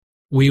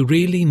We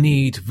Really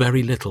Need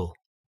Very Little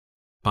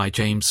by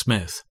James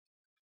Smith.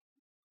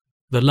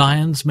 The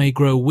lions may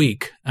grow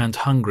weak and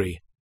hungry,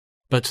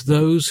 but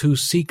those who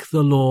seek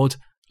the Lord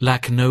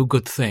lack no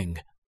good thing.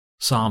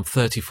 Psalm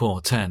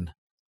 34:10.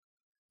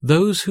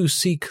 Those who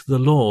seek the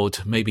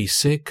Lord may be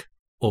sick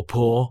or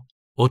poor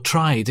or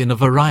tried in a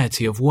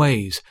variety of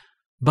ways,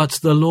 but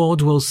the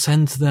Lord will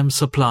send them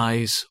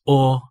supplies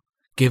or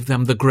give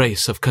them the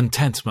grace of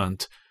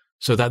contentment,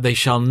 so that they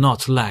shall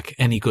not lack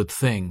any good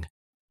thing.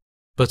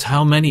 But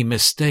how many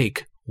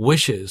mistake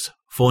wishes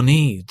for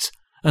needs,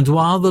 and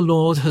while the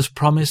Lord has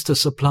promised to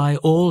supply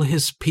all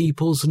his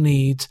people's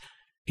needs,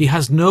 he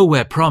has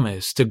nowhere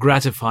promised to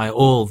gratify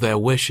all their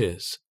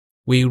wishes.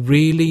 We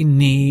really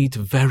need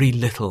very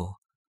little.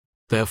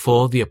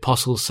 Therefore, the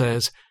Apostle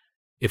says,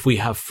 if we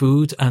have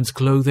food and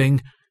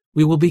clothing,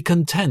 we will be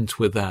content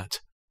with that.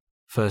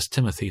 1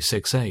 Timothy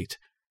 6:8.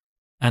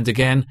 And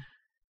again,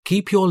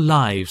 keep your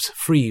lives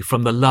free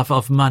from the love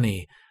of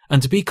money,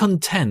 and be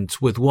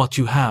content with what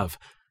you have,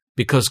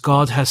 because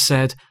God has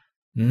said,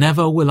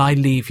 never will I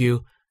leave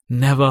you,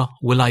 never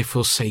will I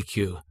forsake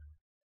you.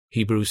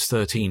 Hebrews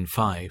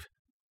 13:5.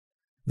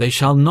 They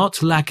shall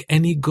not lack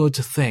any good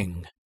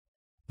thing.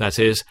 That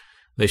is,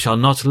 they shall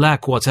not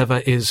lack whatever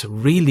is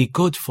really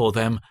good for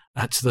them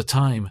at the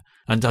time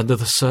and under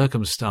the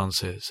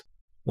circumstances.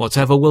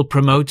 Whatever will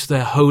promote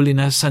their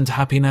holiness and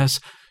happiness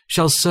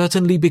shall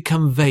certainly be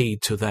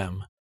conveyed to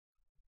them.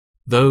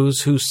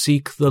 Those who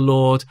seek the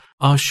Lord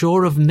are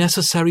sure of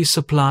necessary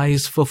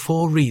supplies for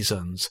 4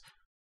 reasons.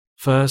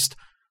 First,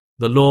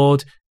 the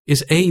Lord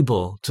is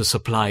able to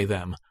supply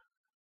them.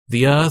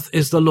 The earth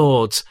is the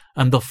Lord's,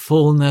 and the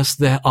fullness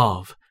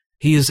thereof.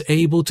 He is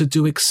able to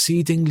do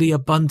exceedingly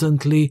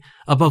abundantly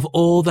above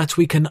all that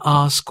we can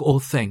ask or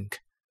think.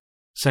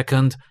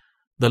 Second,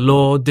 the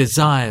Lord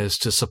desires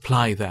to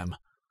supply them.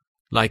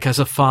 Like as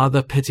a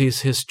father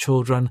pities his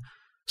children,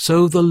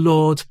 so the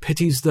Lord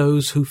pities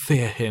those who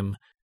fear him.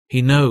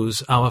 He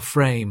knows our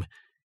frame.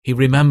 He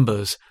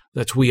remembers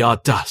that we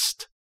are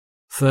dust.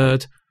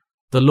 Third,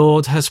 the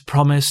Lord has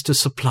promised to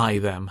supply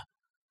them.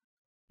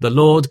 The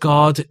Lord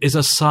God is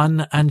a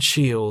sun and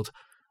shield.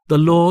 The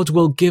Lord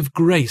will give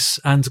grace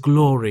and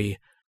glory.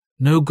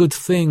 No good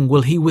thing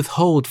will he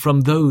withhold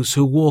from those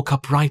who walk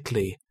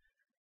uprightly.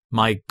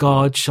 My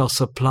God shall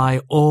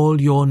supply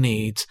all your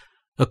needs,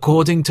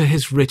 according to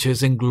his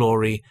riches in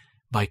glory,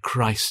 by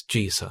Christ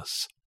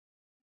Jesus.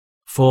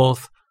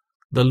 Fourth,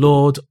 the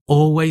Lord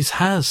always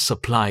has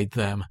supplied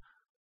them.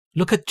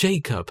 Look at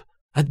Jacob,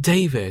 at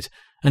David,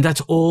 and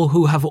at all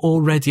who have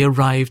already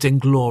arrived in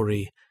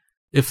glory.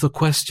 If the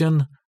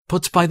question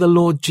put by the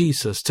Lord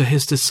Jesus to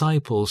his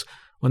disciples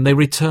when they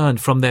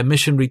returned from their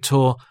missionary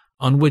tour,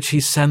 on which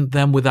he sent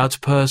them without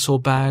purse or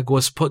bag,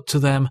 was put to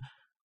them,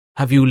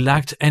 "Have you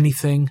lacked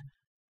anything?"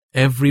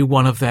 every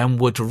one of them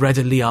would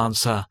readily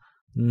answer,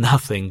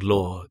 "Nothing,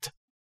 Lord."